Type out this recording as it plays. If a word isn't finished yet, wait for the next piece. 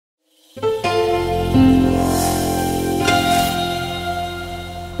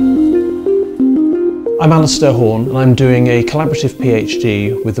I'm Alastair Horne and I'm doing a collaborative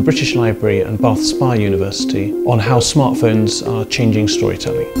PhD with the British Library and Bath Spa University on how smartphones are changing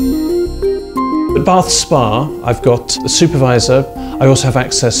storytelling. At Bath Spa, I've got a supervisor. I also have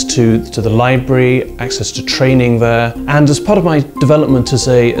access to the library, access to training there, and as part of my development as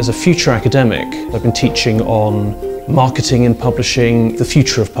a future academic, I've been teaching on marketing in publishing, the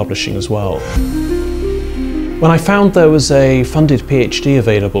future of publishing as well. When I found there was a funded PhD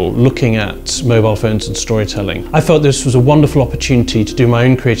available looking at mobile phones and storytelling, I felt this was a wonderful opportunity to do my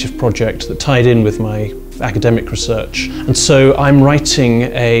own creative project that tied in with my academic research. And so I'm writing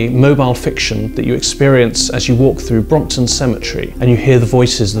a mobile fiction that you experience as you walk through Brompton Cemetery and you hear the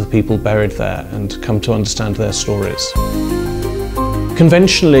voices of the people buried there and come to understand their stories.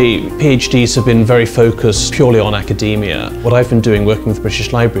 Conventionally, PhDs have been very focused purely on academia. What I've been doing working with the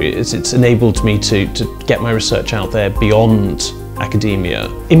British Library is it's enabled me to get my research out there beyond academia.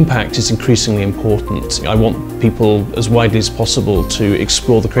 Impact is increasingly important. I want people as widely as possible to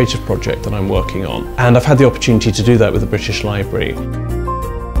explore the creative project that I'm working on. And I've had the opportunity to do that with the British Library.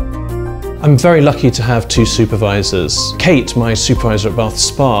 I'm very lucky to have two supervisors. Kate, my supervisor at Bath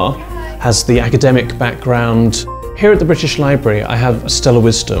Spa, has the academic background. Here at the British Library, I have Stella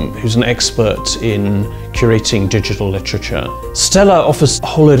Wisdom, who's an expert in curating digital literature. Stella offers a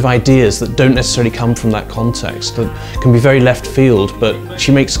whole load of ideas that don't necessarily come from that context, that can be very left field, but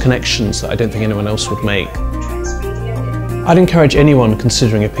she makes connections that I don't think anyone else would make. I'd encourage anyone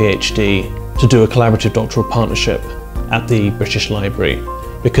considering a PhD to do a collaborative doctoral partnership at the British Library,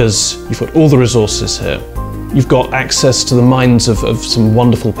 because you've got all the resources here. You've got access to the minds of some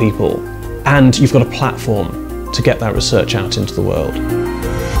wonderful people, and you've got a platform to get that research out into the world.